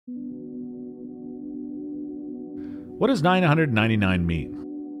What does 999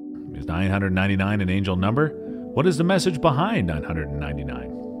 mean? Is 999 an angel number? What is the message behind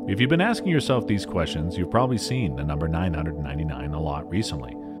 999? If you've been asking yourself these questions, you've probably seen the number 999 a lot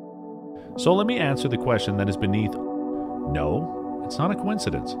recently. So let me answer the question that is beneath. No, it's not a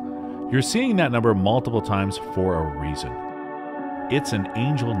coincidence. You're seeing that number multiple times for a reason. It's an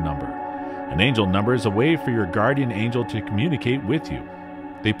angel number. An angel number is a way for your guardian angel to communicate with you.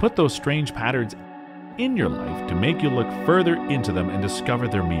 They put those strange patterns in your life to make you look further into them and discover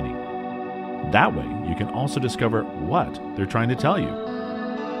their meaning. That way, you can also discover what they're trying to tell you.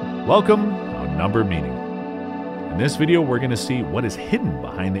 Welcome to Number Meaning. In this video, we're going to see what is hidden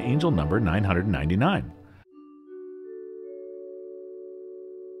behind the angel number 999.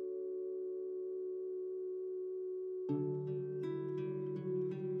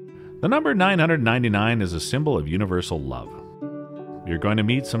 The number 999 is a symbol of universal love. You're going to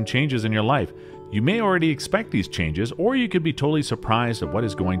meet some changes in your life. You may already expect these changes, or you could be totally surprised at what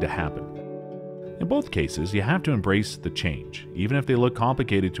is going to happen. In both cases, you have to embrace the change, even if they look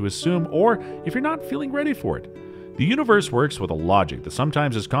complicated to assume or if you're not feeling ready for it. The universe works with a logic that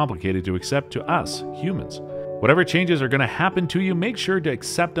sometimes is complicated to accept to us, humans. Whatever changes are going to happen to you, make sure to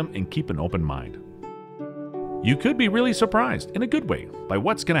accept them and keep an open mind. You could be really surprised, in a good way, by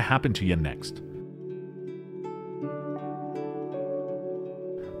what's going to happen to you next.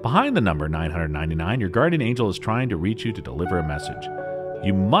 Behind the number 999, your guardian angel is trying to reach you to deliver a message.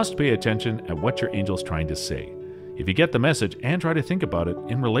 You must pay attention at what your angel is trying to say. If you get the message and try to think about it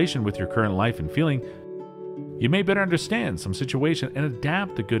in relation with your current life and feeling, you may better understand some situation and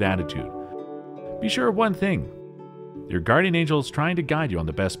adapt the good attitude. Be sure of one thing. Your guardian angel is trying to guide you on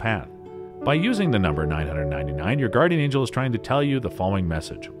the best path. By using the number 999, your guardian angel is trying to tell you the following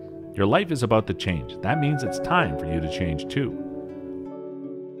message. Your life is about to change. That means it's time for you to change too.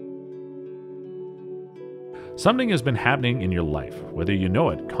 Something has been happening in your life, whether you know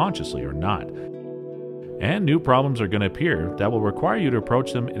it consciously or not. And new problems are going to appear that will require you to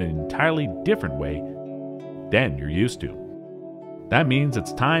approach them in an entirely different way than you're used to. That means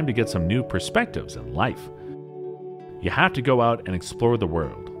it's time to get some new perspectives in life. You have to go out and explore the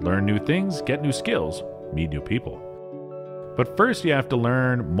world, learn new things, get new skills, meet new people. But first you have to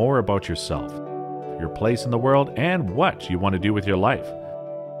learn more about yourself, your place in the world, and what you want to do with your life.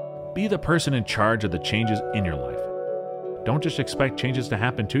 Be the person in charge of the changes in your life. Don't just expect changes to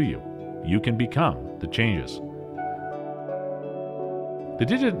happen to you. You can become the changes. The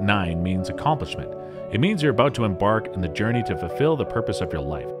digit 9 means accomplishment. It means you're about to embark on the journey to fulfill the purpose of your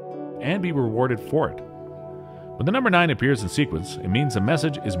life and be rewarded for it. When the number 9 appears in sequence, it means the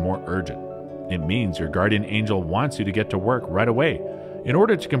message is more urgent. It means your guardian angel wants you to get to work right away in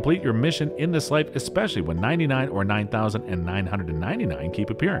order to complete your mission in this life, especially when 99 or 9,999 keep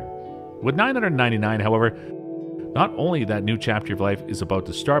appearing. With 999, however, not only that new chapter of life is about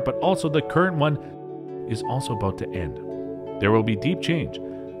to start, but also the current one is also about to end. There will be deep change.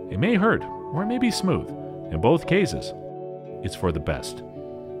 It may hurt, or it may be smooth. In both cases, it's for the best.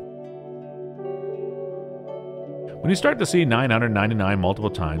 When you start to see 999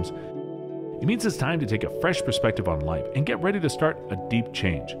 multiple times, it means it's time to take a fresh perspective on life and get ready to start a deep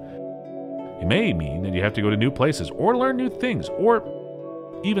change. It may mean that you have to go to new places or learn new things or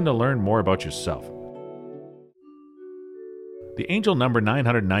even to learn more about yourself. The angel number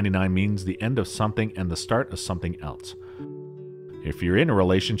 999 means the end of something and the start of something else. If you're in a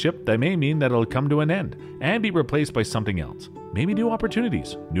relationship, that may mean that it'll come to an end and be replaced by something else. Maybe new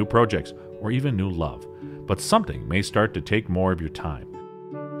opportunities, new projects, or even new love. But something may start to take more of your time.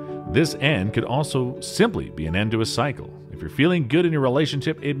 This end could also simply be an end to a cycle. If you're feeling good in your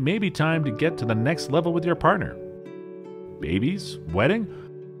relationship, it may be time to get to the next level with your partner. Babies, wedding,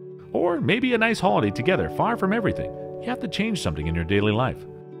 or maybe a nice holiday together, far from everything. You have to change something in your daily life.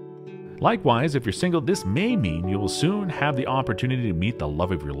 Likewise, if you're single, this may mean you will soon have the opportunity to meet the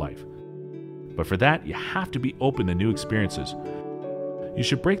love of your life. But for that, you have to be open to new experiences. You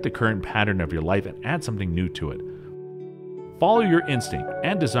should break the current pattern of your life and add something new to it. Follow your instinct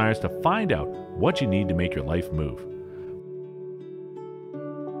and desires to find out what you need to make your life move.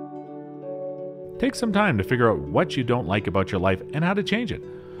 Take some time to figure out what you don't like about your life and how to change it.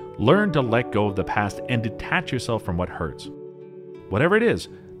 Learn to let go of the past and detach yourself from what hurts. Whatever it is,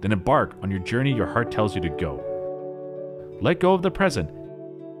 then embark on your journey your heart tells you to go. Let go of the present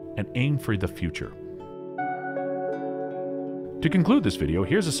and aim for the future. To conclude this video,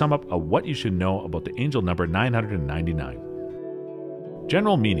 here's a sum up of what you should know about the angel number 999.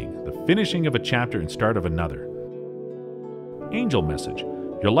 General meaning, the finishing of a chapter and start of another. Angel message,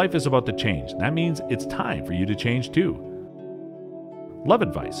 your life is about to change. That means it's time for you to change too. Love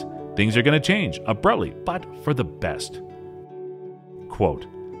advice. Things are going to change abruptly, but for the best. Quote,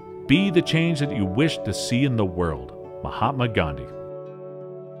 "Be the change that you wish to see in the world." Mahatma Gandhi.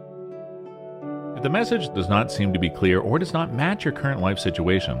 If the message does not seem to be clear or does not match your current life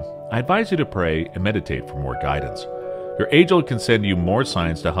situation, I advise you to pray and meditate for more guidance. Your angel can send you more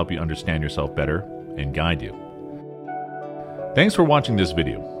signs to help you understand yourself better and guide you. Thanks for watching this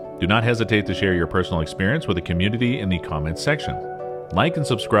video. Do not hesitate to share your personal experience with the community in the comments section. Like and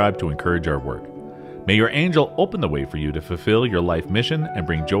subscribe to encourage our work. May your angel open the way for you to fulfill your life mission and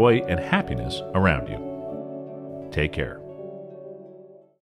bring joy and happiness around you. Take care.